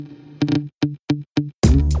Fantasy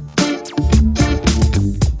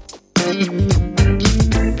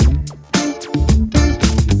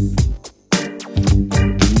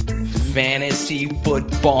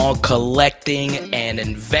football collecting and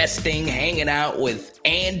investing, hanging out with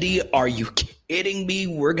Andy. Are you kidding me?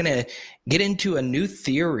 We're going to get into a new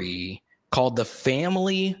theory called the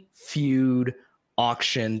Family Feud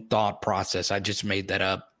auction thought process. I just made that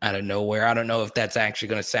up out of nowhere. I don't know if that's actually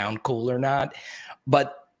going to sound cool or not,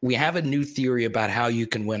 but we have a new theory about how you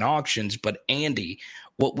can win auctions. But Andy,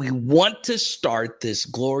 what we want to start this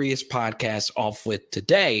glorious podcast off with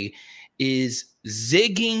today is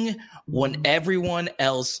zigging when everyone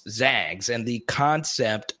else zags and the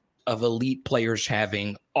concept of elite players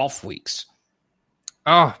having off weeks.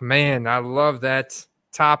 Oh, man, I love that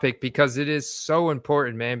topic because it is so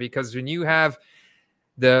important, man, because when you have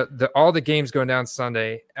all the games going down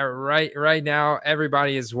Sunday, right now,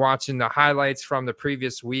 everybody is watching the highlights from the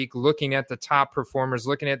previous week, looking at the top performers,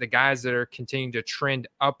 looking at the guys that are continuing to trend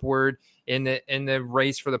upward in the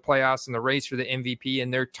race for the playoffs and the race for the MVP,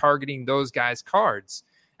 and they're targeting those guys' cards.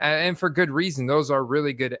 And for good reason. Those are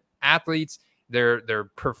really good athletes.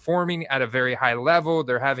 They're performing at a very high level.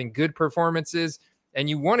 They're having good performances, and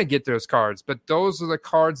you want to get those cards. But those are the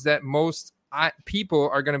cards that most people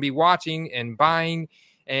are going to be watching and buying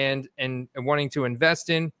and wanting to invest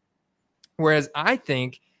in. Whereas I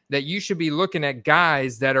think that you should be looking at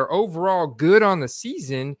guys that are overall good on the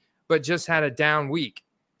season, but just had a down week.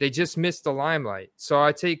 They just missed the limelight. So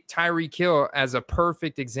I take Tyreek Hill as a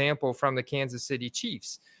perfect example from the Kansas City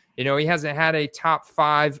Chiefs. You know, he hasn't had a top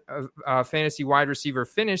 5 fantasy wide receiver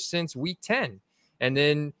finish since week 10. And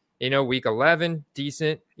then, week 11,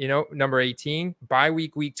 decent, number 18, bye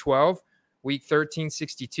week 12, week 13,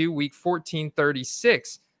 62, week 14,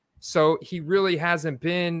 36. So he really hasn't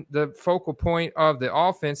been the focal point of the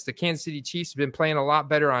offense. The Kansas City Chiefs have been playing a lot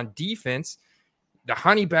better on defense. The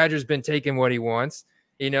Honey Badger's been taking what he wants.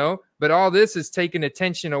 But all this is taking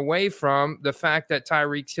attention away from the fact that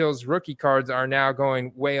Tyreek Hill's rookie cards are now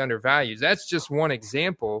going way undervalued. That's just one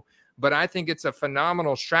example, but I think it's a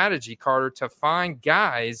phenomenal strategy, Carter, to find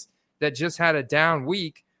guys that just had a down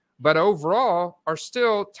week, but overall are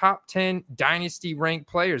still top 10 dynasty ranked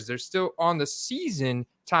players. They're still on the season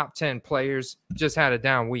top 10 players, just had a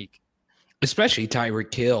down week. Especially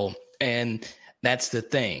Tyreek Hill, and that's the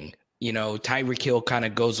thing. Tyreek Hill kind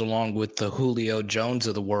of goes along with the Julio Jones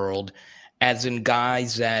of the world, as in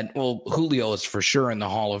guys that, Julio is for sure in the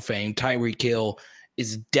Hall of Fame. Tyreek Hill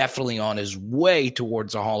is definitely on his way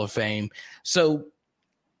towards the Hall of Fame. So,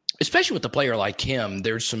 especially with a player like him,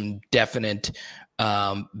 there's some definite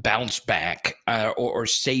bounce back or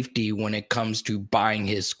safety when it comes to buying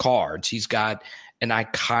his cards. He's got an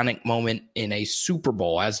iconic moment in a Super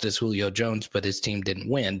Bowl, as does Julio Jones, but his team didn't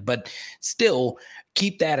win. But still,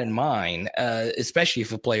 keep that in mind, especially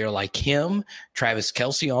if a player like him, Travis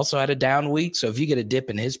Kelce also had a down week. So if you get a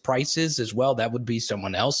dip in his prices as well, that would be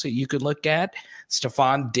someone else that you could look at.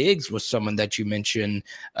 Stephon Diggs was someone that you mentioned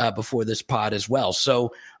before this pod as well.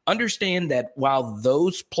 So understand that while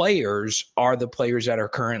those players are the players that are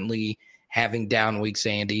currently having down weeks,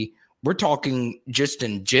 Andy, we're talking just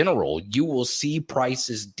in general. You will see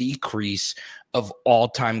prices decrease of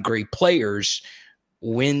all-time great players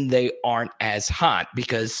when they aren't as hot,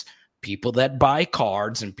 because people that buy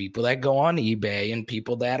cards and people that go on eBay and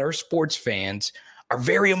people that are sports fans are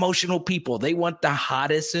very emotional people. They want the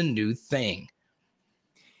hottest and new thing.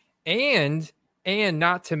 And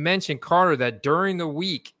not to mention, Carter, that during the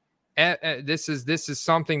week, this is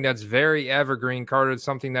something that's very evergreen, Carter. It's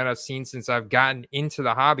something that I've seen since I've gotten into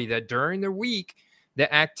the hobby, that during the week,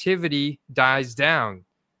 the activity dies down.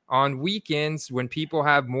 On weekends, when people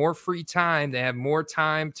have more free time, they have more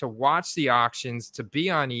time to watch the auctions, to be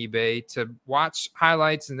on eBay, to watch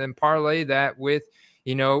highlights, and then parlay that with,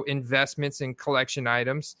 investments and collection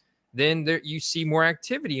items. Then you see more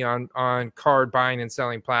activity on card buying and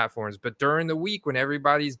selling platforms. But during the week, when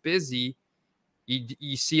everybody's busy,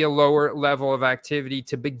 you see a lower level of activity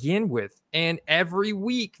to begin with. And every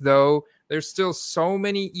week, though, there's still so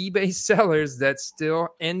many eBay sellers that still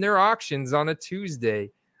end their auctions on a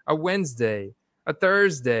Tuesday, a Wednesday, a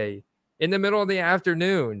Thursday, in the middle of the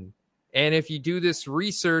afternoon. And if you do this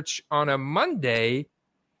research on a Monday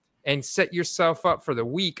and set yourself up for the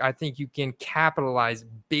week, I think you can capitalize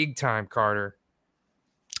big time, Carter.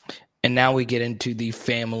 And now we get into the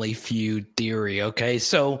Family Feud theory, okay?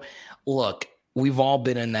 So, look, we've all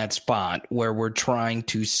been in that spot where we're trying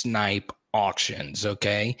to snipe auctions,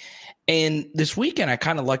 okay? And this weekend, I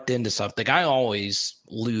kind of lucked into something. I always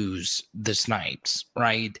lose the snipes,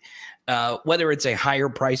 right? Whether it's a higher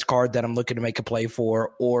price card that I'm looking to make a play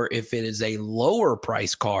for, or if it is a lower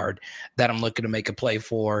price card that I'm looking to make a play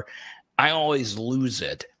for, I always lose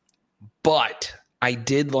it. But I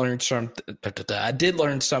did learn something. I did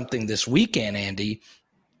learn something this weekend, Andy,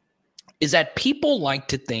 is that people like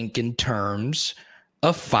to think in terms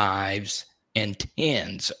of fives and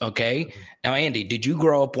tens. Okay. Now, Andy, did you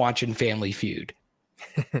grow up watching Family Feud?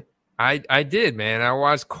 I did, man. I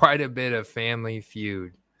watched quite a bit of Family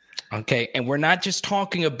Feud. Okay. And we're not just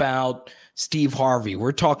talking about Steve Harvey.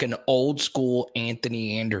 We're talking old school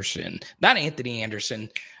Anthony Anderson. Not Anthony Anderson,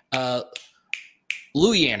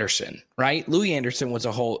 Louis Anderson, right? Louis Anderson was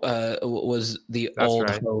was the old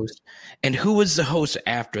host. And who was the host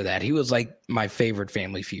after that? He was like my favorite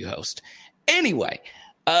Family Feud host. Anyway,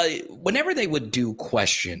 whenever they would do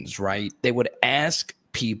questions, right, they would ask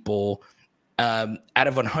people, out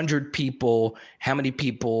of 100 people, how many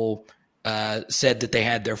people said that they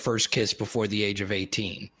had their first kiss before the age of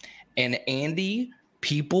 18? And Andy,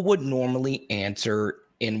 people would normally answer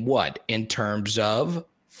in what? In terms of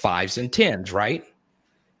fives and tens, right?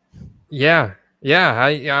 Yeah.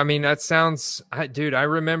 I mean, that sounds, dude, I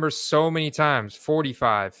remember so many times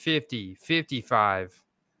 45, 50, 55,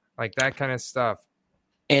 like that kind of stuff.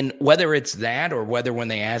 And whether it's that or whether when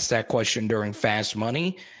they asked that question during Fast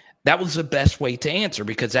Money, that was the best way to answer,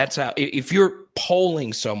 because that's how, if you're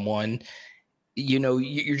polling someone, you know,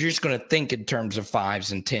 you're just going to think in terms of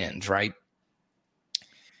fives and tens, right?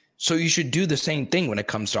 So you should do the same thing when it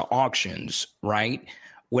comes to auctions, right?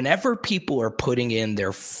 Whenever people are putting in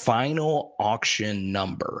their final auction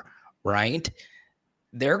number, right,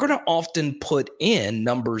 they're going to often put in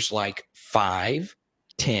numbers like 5,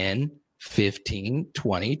 10, 15,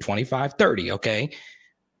 20, 25, 30, okay?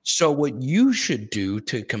 So what you should do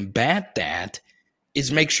to combat that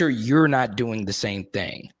is make sure you're not doing the same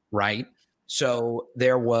thing, right? So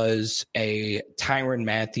there was a Tyrann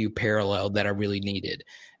Mathieu parallel that I really needed.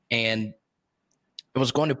 And I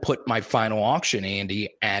was going to put my final auction, Andy,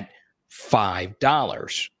 at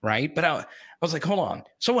 $5, right? But I was like, hold on.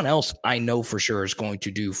 Someone else I know for sure is going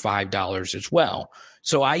to do $5 as well.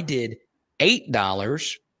 So I did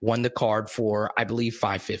 $8, won the card for, I believe,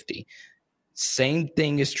 $5.50. Same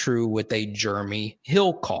thing is true with a Jeremy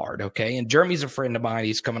Hill card, okay? And Jeremy's a friend of mine.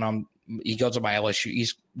 He goes on my LSU.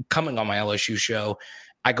 He's coming on my LSU show.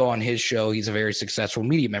 I go on his show. He's a very successful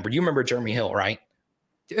media member. You remember Jeremy Hill, right?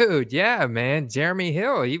 Dude, yeah, man. Jeremy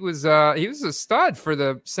Hill. He was a stud for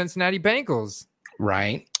the Cincinnati Bengals.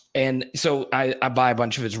 Right. And so I buy a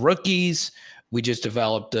bunch of his rookies. We just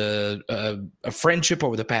developed a friendship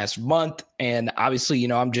over the past month. And obviously, you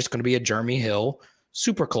know, I'm just going to be a Jeremy Hill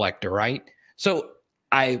super collector, right? So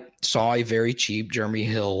I saw a very cheap Jeremy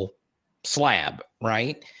Hill slab,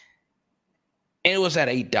 right? And it was at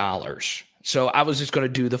 $8. So I was just going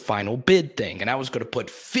to do the final bid thing, and I was going to put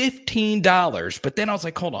 $15. But then I was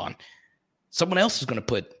like, hold on, someone else is going to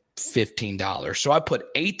put $15. So I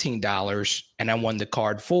put $18, and I won the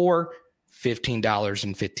card for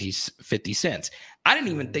 $15.50. I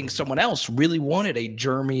didn't even think someone else really wanted a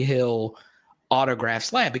Jeremy Hill autograph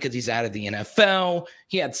slab because he's out of the NFL.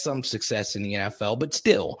 He had some success in the NFL, but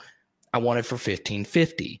still, I won it for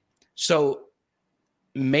 $15.50. So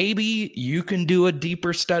maybe you can do a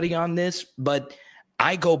deeper study on this, but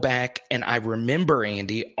I go back and I remember,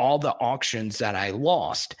 Andy, all the auctions that I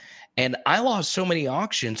lost. And I lost so many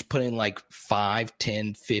auctions putting like 5,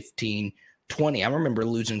 10, 15, 20. I remember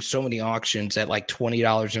losing so many auctions at like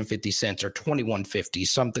 $20.50 or $21.50,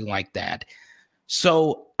 something like that.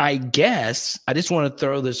 So I guess I just want to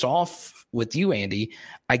throw this off with you, Andy.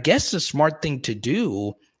 I guess the smart thing to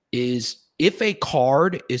do is, if a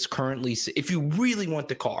card is currently, if you really want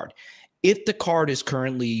the card, if the card is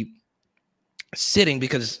currently sitting,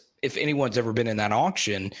 because if anyone's ever been in that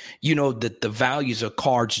auction, you know that the values of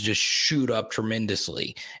cards just shoot up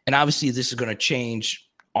tremendously. And obviously this is going to change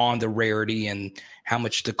on the rarity and how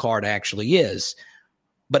much the card actually is.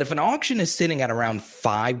 But if an auction is sitting at around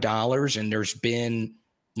 $5 and there's been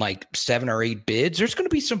like 7 or 8 bids, there's going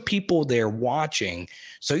to be some people there watching.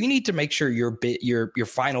 So you need to make sure your bid, your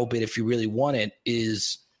final bid, if you really want it,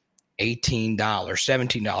 is $18,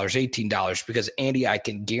 $17, $18, because Andy, I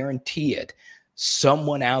can guarantee it,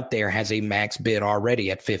 someone out there has a max bid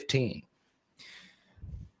already at 15.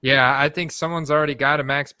 Yeah, I think someone's already got a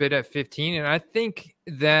max bid at 15, and I think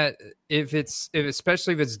that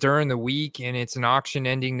especially if it's during the week and it's an auction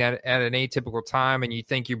ending that at an atypical time, and you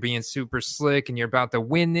think you're being super slick and you're about to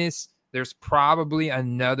win this, there's probably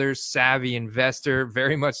another savvy investor,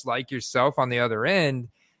 very much like yourself, on the other end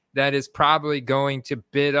that is probably going to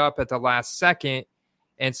bid up at the last second.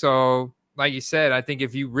 And so, like you said, I think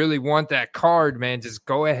if you really want that card, man, just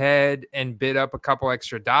go ahead and bid up a couple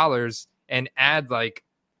extra dollars and add like,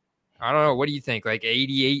 I don't know, what do you think? Like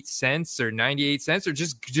 88 cents or 98 cents, or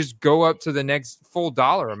just go up to the next full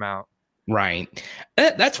dollar amount. Right.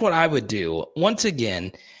 That's what I would do. Once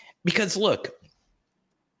again, because look,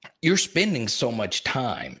 you're spending so much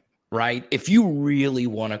time, right? If you really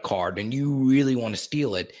want a card and you really want to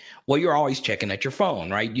steal it, well, you're always checking at your phone,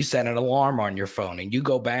 right? You set an alarm on your phone and you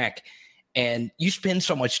go back and you spend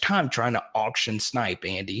so much time trying to auction snipe,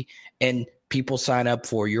 Andy, and people sign up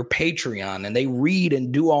for your Patreon and they read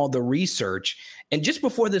and do all the research. And just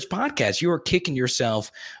before this podcast, you were kicking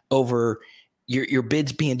yourself over your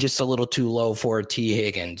bids being just a little too low for a T.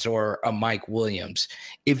 Higgins or a Mike Williams.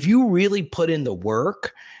 If you really put in the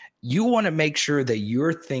work, you want to make sure that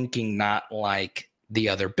you're thinking not like the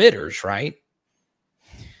other bidders, right?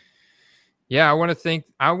 Yeah, I want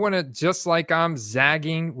to just like I'm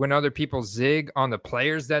zagging when other people zig on the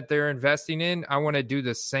players that they're investing in, I want to do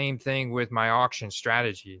the same thing with my auction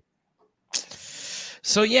strategy.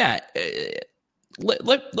 So, yeah,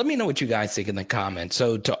 let me know what you guys think in the comments.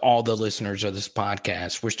 So to all the listeners of this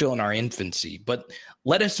podcast, we're still in our infancy, but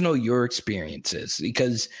let us know your experiences,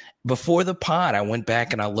 because before the pod, I went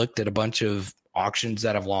back and I looked at a bunch of auctions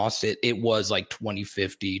that have lost it. It was like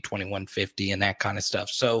 2050, 2150 and that kind of stuff.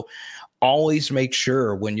 So always make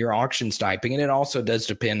sure when you're auction sniping, and it also does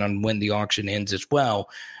depend on when the auction ends as well,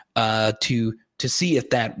 to see if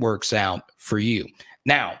that works out for you.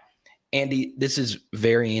 Now, Andy, this is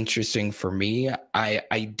very interesting for me.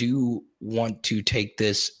 I do want to take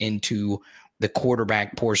this into the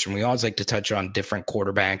quarterback portion. We always like to touch on different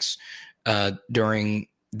quarterbacks during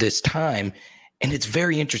this time, and it's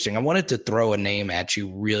very interesting. I wanted to throw a name at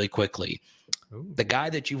you really quickly. Ooh. The guy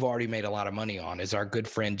that you've already made a lot of money on is our good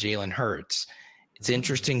friend Jalen Hurts. It's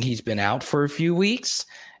interesting. He's been out for a few weeks,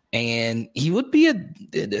 and he would be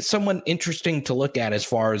someone interesting to look at as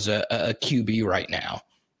far as a QB right now.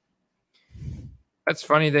 That's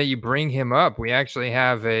funny that you bring him up. We actually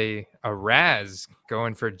have a Raz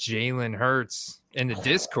going for Jalen Hurts in the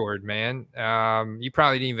Discord, man. You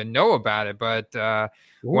probably didn't even know about it, but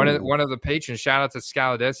one of the patrons, shout out to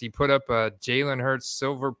Scalades, put up a Jalen Hurts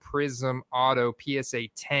Silver Prism Auto PSA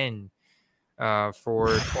 10 for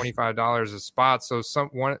 $25 a spot. So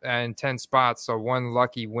one and 10 spots. So one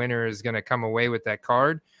lucky winner is going to come away with that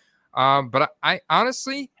card. But I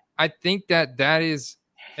honestly, I think that is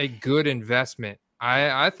a good investment.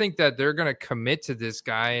 I think that they're going to commit to this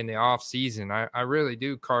guy in the off season. I really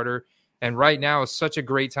do, Carter. And right now is such a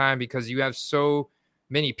great time because you have so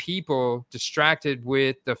many people distracted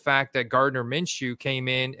with the fact that Gardner Minshew came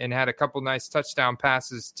in and had a couple nice touchdown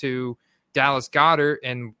passes to Dallas Goedert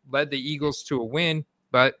and led the Eagles to a win.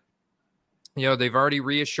 But, you know, they've already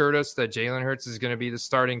reassured us that Jalen Hurts is going to be the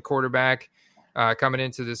starting quarterback coming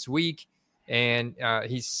into this week. And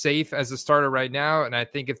he's safe as a starter right now. And I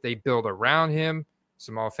think if they build around him,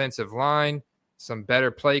 some offensive line, some better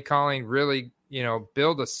play calling, really, you know,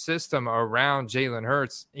 build a system around Jalen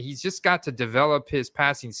Hurts, he's just got to develop his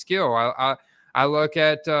passing skill. I look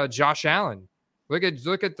at Josh Allen. Look at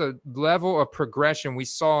the level of progression we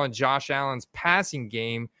saw in Josh Allen's passing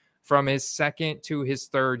game from his second to his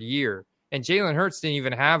third year. And Jalen Hurts didn't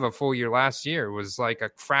even have a full year last year. It was like a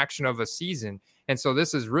fraction of a season. And so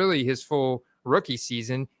this is really his full rookie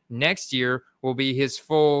season. Next year will be his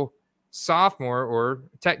full sophomore, or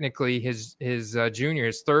technically his junior,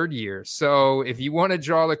 his third year. So if you want to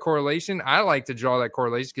draw the correlation, I like to draw that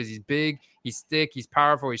correlation because he's big, he's thick, he's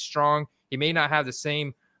powerful, he's strong. He may not have the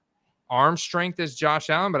same arm strength as Josh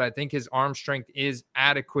Allen, but I think his arm strength is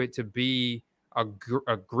adequate to be a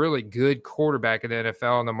really good quarterback in the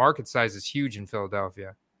NFL, and the market size is huge in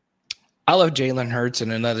Philadelphia. I love Jalen Hurts,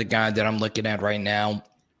 and another guy that I'm looking at right now, and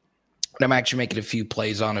I'm actually making a few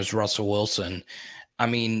plays on, is Russell Wilson. I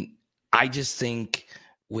mean, I just think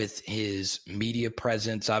with his media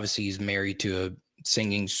presence, obviously he's married to a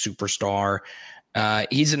singing superstar.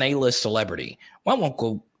 He's an A-list celebrity. Well, I won't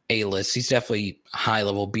go A-list. He's definitely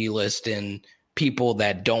high-level B-list, and people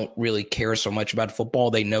that don't really care so much about football,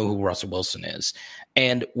 they know who Russell Wilson is.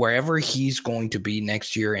 And wherever he's going to be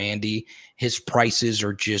next year, Andy, his prices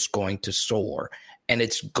are just going to soar. And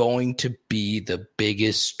it's going to be the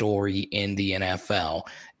biggest story in the NFL,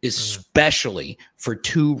 especially for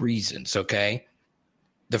two reasons, okay?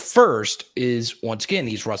 The first is, once again,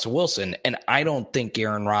 he's Russell Wilson, and I don't think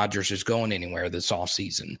Aaron Rodgers is going anywhere this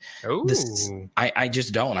offseason. I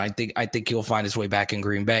just don't. I think he'll find his way back in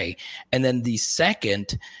Green Bay. And then the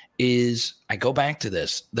second is I go back to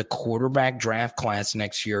this. The quarterback draft class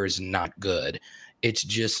next year is not good. It's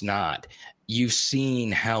just not. You've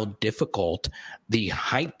seen how difficult the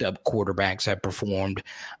hyped up quarterbacks have performed.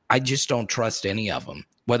 I just don't trust any of them,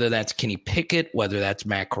 whether that's Kenny Pickett, whether that's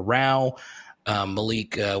Matt Corral,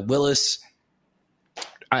 Malik Willis.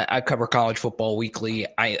 I cover college football weekly.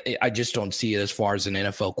 I just don't see it as far as an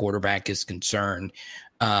NFL quarterback is concerned.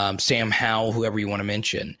 Sam Howell, whoever you want to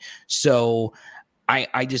mention. So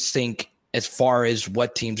I just think as far as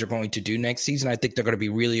what teams are going to do next season, I think they're going to be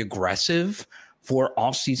really aggressive for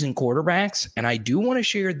offseason quarterbacks. And I do want to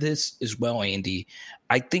share this as well, Andy.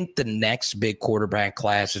 I think the next big quarterback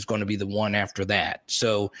class is going to be the one after that.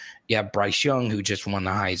 So you have Bryce Young, who just won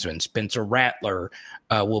the Heisman. Spencer Rattler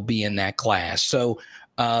will be in that class. So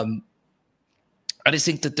I just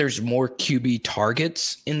think that there's more QB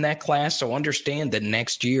targets in that class. So understand that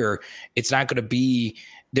next year it's not going to be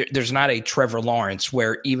there's not a Trevor Lawrence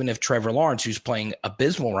where even if Trevor Lawrence, who's playing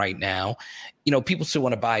abysmal right now, people still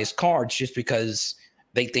want to buy his cards just because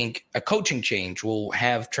they think a coaching change will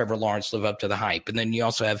have Trevor Lawrence live up to the hype. And then you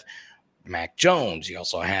also have Mac Jones. You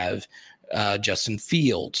also have Justin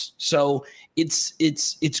Fields. So it's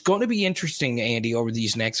going to be interesting, Andy, over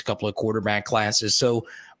these next couple of quarterback classes. So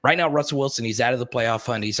right now, Russell Wilson, he's out of the playoff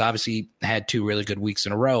hunt. He's obviously had 2 really good weeks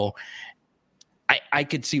in a row. I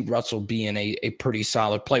could see Russell being a pretty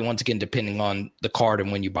solid play, once again, depending on the card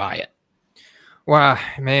and when you buy it. Wow,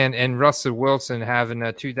 man. And Russell Wilson having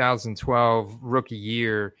a 2012 rookie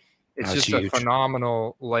year, it's just huge. A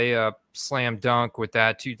phenomenal layup, slam dunk with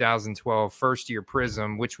that 2012 first-year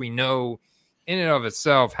Prism, which we know in and of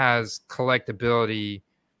itself has collectability,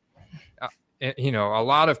 a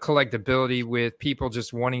lot of collectability with people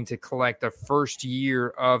just wanting to collect the first year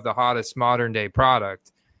of the hottest modern-day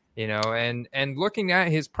product. And looking at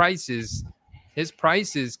his prices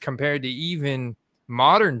compared to even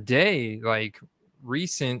modern day, like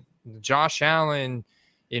recent Josh Allen,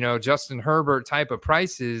 Justin Herbert type of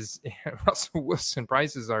prices, Russell Wilson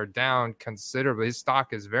prices are down considerably. His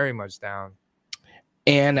stock is very much down.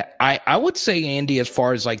 And I would say, Andy, as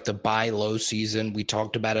far as like the buy low season, we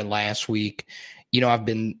talked about it last week. I've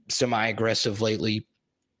been semi-aggressive lately.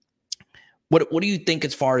 What do you think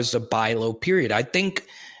as far as the buy low period? I think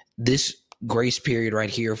this grace period right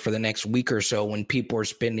here for the next week or so, when people are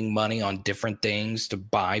spending money on different things to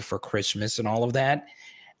buy for Christmas and all of that,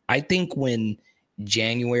 I think when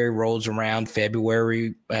January rolls around,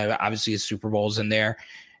 February, obviously the Super Bowl's in there,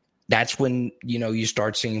 that's when, you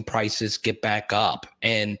start seeing prices get back up.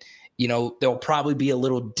 And, there'll probably be a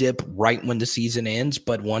little dip right when the season ends.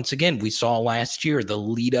 But once again, we saw last year, the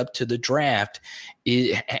lead up to the draft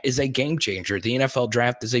is a game changer. The NFL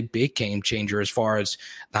draft is a big game changer as far as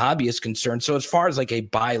the hobby is concerned. So as far as like a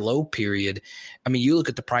buy low period, I mean, you look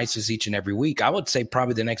at the prices each and every week. I would say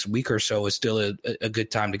probably the next week or so is still a good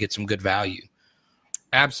time to get some good value.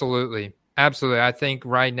 Absolutely. Absolutely. I think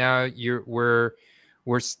right now we're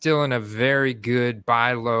still in a very good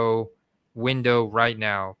buy low window right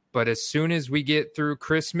now. But as soon as we get through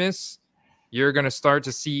Christmas, you're going to start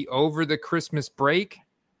to see over the Christmas break,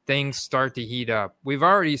 things start to heat up. We've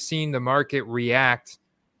already seen the market react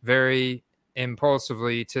very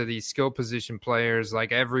impulsively to these skill position players.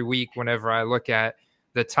 Like every week, whenever I look at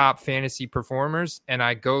the top fantasy performers and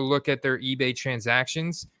I go look at their eBay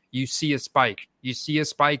transactions, you see a spike. You see a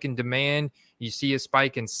spike in demand. You see a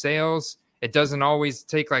spike in sales. It doesn't always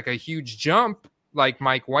take like a huge jump like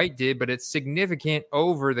Mike White did, but it's significant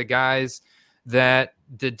over the guys that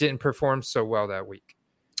didn't perform so well that week.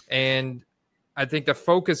 And I think the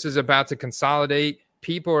focus is about to consolidate.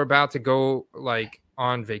 People are about to go like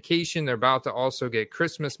on vacation. They're about to also get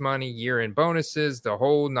Christmas money, year-end bonuses, the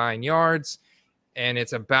whole 9 yards. And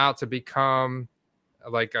it's about to become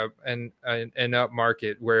like an up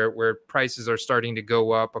market where prices are starting to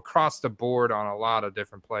go up across the board on a lot of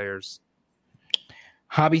different players.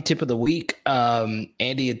 Hobby tip of the week.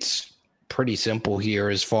 Andy, it's pretty simple here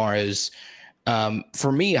as far as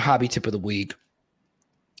for me, a hobby tip of the week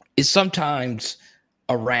is sometimes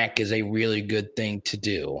a rack is a really good thing to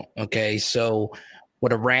do. Okay. So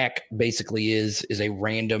what a rack basically is a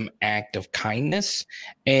random act of kindness.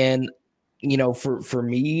 And, for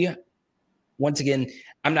me, once again,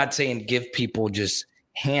 I'm not saying give people just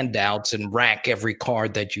handouts and rack every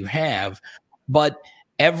card that you have, but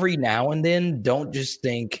every now and then, don't just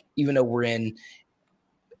think, even though we're in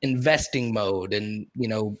investing mode and,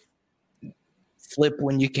 flip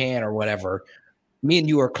when you can or whatever, me and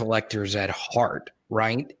you are collectors at heart,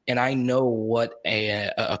 right? And I know what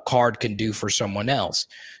a card can do for someone else.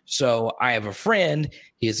 So I have a friend,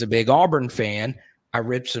 he is a big Auburn fan. I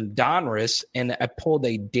ripped some Donruss and I pulled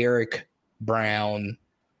a Derek Brown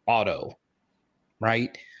auto,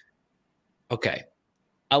 right? Okay.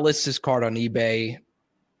 I'll list this card on eBay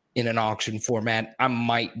in an auction format. I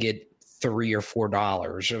might get $3 or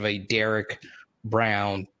 $4 of a Derek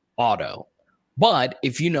Brown auto. But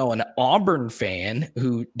if you know an Auburn fan,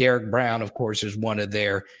 who Derek Brown, of course, is one of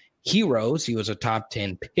their heroes, he was a top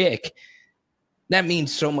 10 pick, that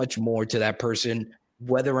means so much more to that person,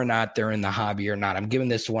 whether or not they're in the hobby or not. I'm giving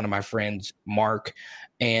this to one of my friends, Mark,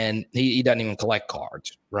 and he doesn't even collect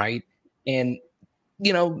cards, right? And,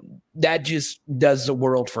 you know, that just does the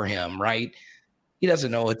world for him, right? He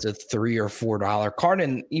doesn't know it's a $3 or $4 card.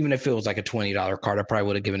 And even if it was like a $20 card, I probably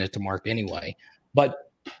would have given it to Mark anyway.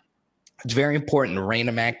 But it's very important to rain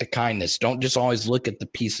them act of kindness. Don't just always look at the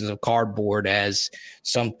pieces of cardboard as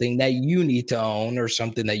something that you need to own or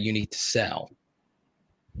something that you need to sell.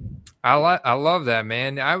 I love that,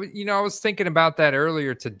 man. I was thinking about that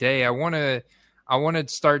earlier today. I want to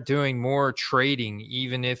start doing more trading,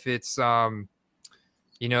 even if it's like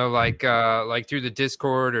through the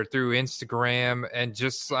Discord or through Instagram, and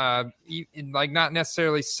just like not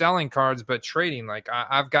necessarily selling cards, but trading. Like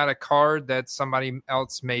I've got a card that somebody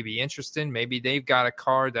else may be interested in. Maybe they've got a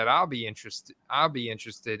card that I'll be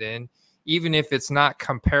interested in, even if it's not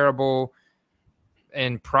comparable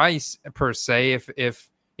in price per se. If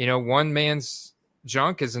one man's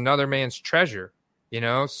junk is another man's treasure,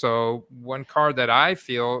 so one card that I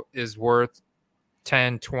feel is worth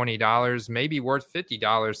 $10-$20 maybe worth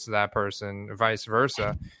 $50 to that person, or vice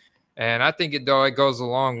versa. And I think it goes a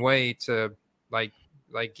long way to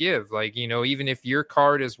give, even if your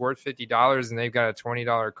card is worth $50 and they've got a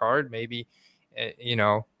 $20 card, maybe,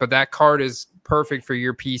 but that card is perfect for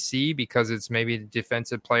your PC because it's maybe the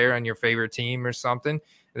defensive player on your favorite team or something,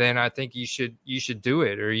 then I think you should do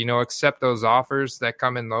it, or, accept those offers that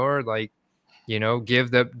come in lower,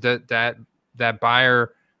 give that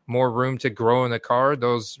buyer more room to grow in the card.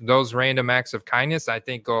 Those random acts of kindness, I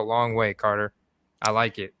think, go a long way, Carter. I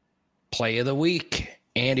like it. Play of the week.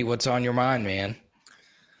 Andy, what's on your mind, man?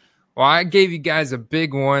 Well, I gave you guys a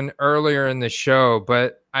big one earlier in the show,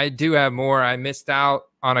 but I do have more. I missed out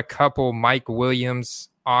on a couple Mike Williams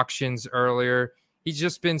auctions earlier. He's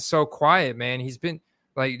just been so quiet, man. He's been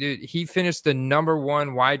dude, he finished the number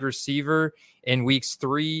 1 wide receiver in weeks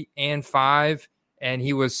 3 and 5. And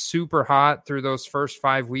he was super hot through those first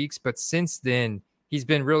 5 weeks. But since then, he's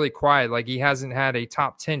been really quiet. Like, he hasn't had a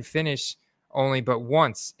top 10 finish only but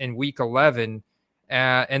once in week 11.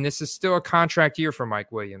 And this is still a contract year for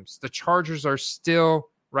Mike Williams. The Chargers are still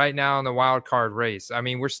right now in the wild card race. I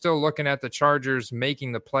mean, we're still looking at the Chargers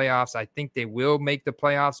making the playoffs. I think they will make the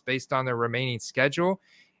playoffs based on their remaining schedule.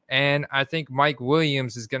 And I think Mike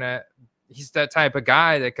Williams he's that type of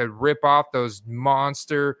guy that could rip off those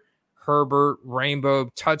monster Herbert rainbow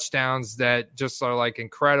touchdowns that just are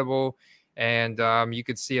incredible. And you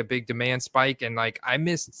could see a big demand spike. And I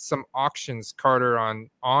missed some auctions, Carter,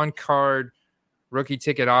 on card rookie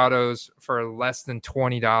ticket autos for less than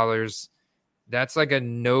 $20. That's like a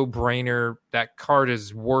no-brainer. That card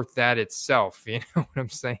is worth that itself. You know what I'm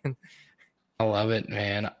saying? I love it,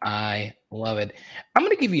 man. I love it. I'm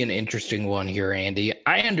going to give you an interesting one here, Andy.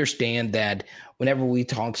 I understand that whenever we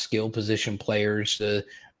talk skill position players, the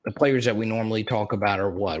players that we normally talk about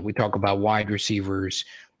are what? We talk about wide receivers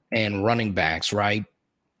and running backs, right?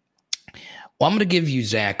 Well, I'm going to give you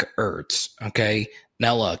Zach Ertz, okay?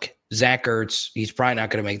 Now, look, Zach Ertz, he's probably not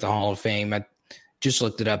going to make the Hall of Fame. I just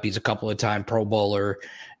looked it up. He's a couple-of-time Pro Bowler.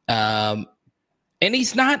 And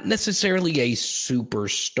he's not necessarily a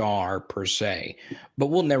superstar per se, but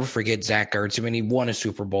we'll never forget Zach Ertz. I mean, he won a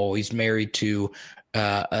Super Bowl. He's married to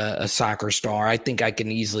a soccer star. I think I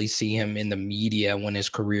can easily see him in the media when his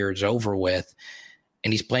career is over with,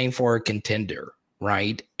 and he's playing for a contender,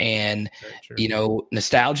 right? And,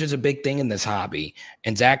 nostalgia is a big thing in this hobby.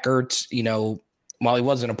 And Zach Ertz, while he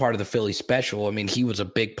wasn't a part of the Philly special, I mean, he was a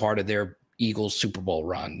big part of their Eagles Super Bowl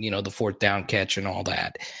run, the 4th down catch and all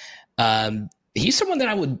that. He's someone that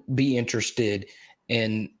I would be interested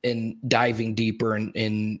in diving deeper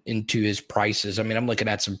into his prices. I mean, I'm looking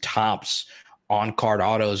at some tops on card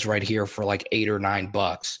autos right here for like $8 or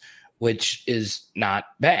 $9, which is not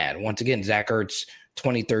bad. Once again, Zach Ertz,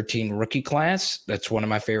 2013 rookie class. That's one of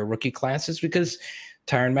my favorite rookie classes because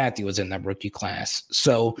Tyrann Mathieu was in that rookie class.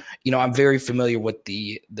 So, I'm very familiar with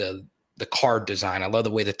the card design. I love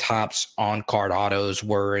the way the tops on card autos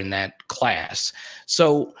were in that class.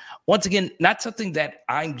 So once again, not something that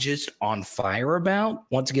I'm just on fire about.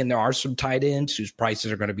 Once again, there are some tight ends whose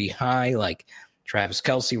prices are going to be high, like Travis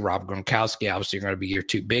Kelce, Rob Gronkowski, obviously are going to be your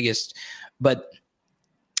 2 biggest. But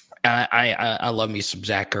I love me some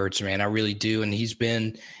Zach Ertz, man. I really do. And he's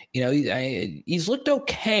been, he's looked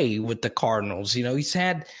okay with the Cardinals. He's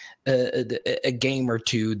had a game or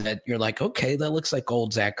two that you're like, okay, that looks like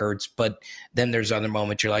old Zach Ertz. But then there's other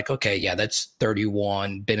moments you're like, okay, yeah, that's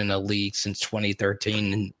 31, been in the league since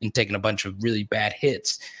 2013 and taking a bunch of really bad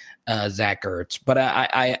hits, Zach Ertz. But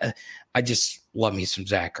I just love me some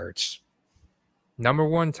Zach Ertz. Number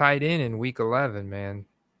 1 tight end in week 11, man.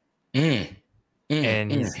 And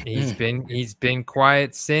he's been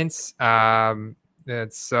quiet since.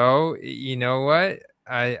 So you know what?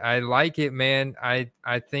 I like it, man. I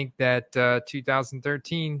think that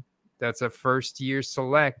 2013, that's a first year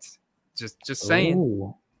select. Just saying.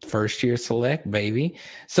 Ooh, first year select, baby.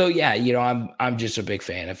 So yeah, I'm just a big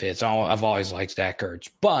fan of his. I've always liked Zach Ertz,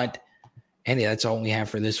 but Andy, that's all we have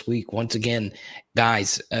for this week. Once again,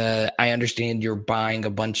 guys, I understand you're buying a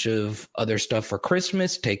bunch of other stuff for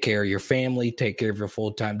Christmas. Take care of your family. Take care of your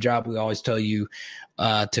full-time job. We always tell you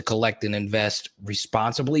to collect and invest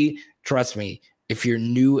responsibly. Trust me, if you're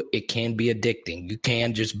new, it can be addicting. You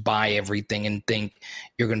can just buy everything and think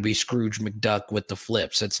you're going to be Scrooge McDuck with the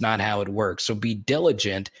flips. That's not how it works. So be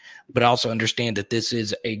diligent, but also understand that this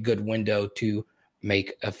is a good window to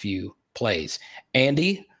make a few plays.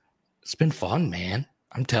 Andy, it's been fun, man.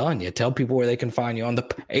 I'm telling you. Tell people where they can find you on the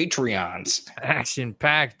Patreons.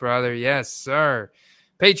 Action-packed, brother. Yes, sir.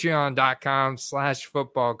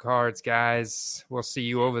 Patreon.com/footballcards, guys. We'll see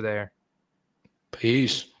you over there.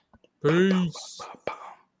 Peace. Peace.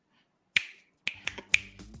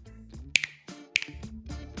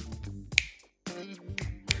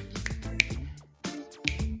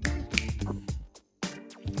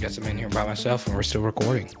 Guess I'm in here by myself and we're still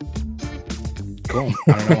recording. Cool.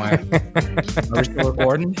 I don't know why. Are we still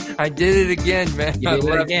recording? I did it again, man. You did I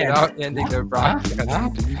left again. Without ending the broadcast.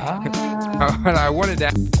 Ah. I wanted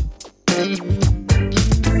that.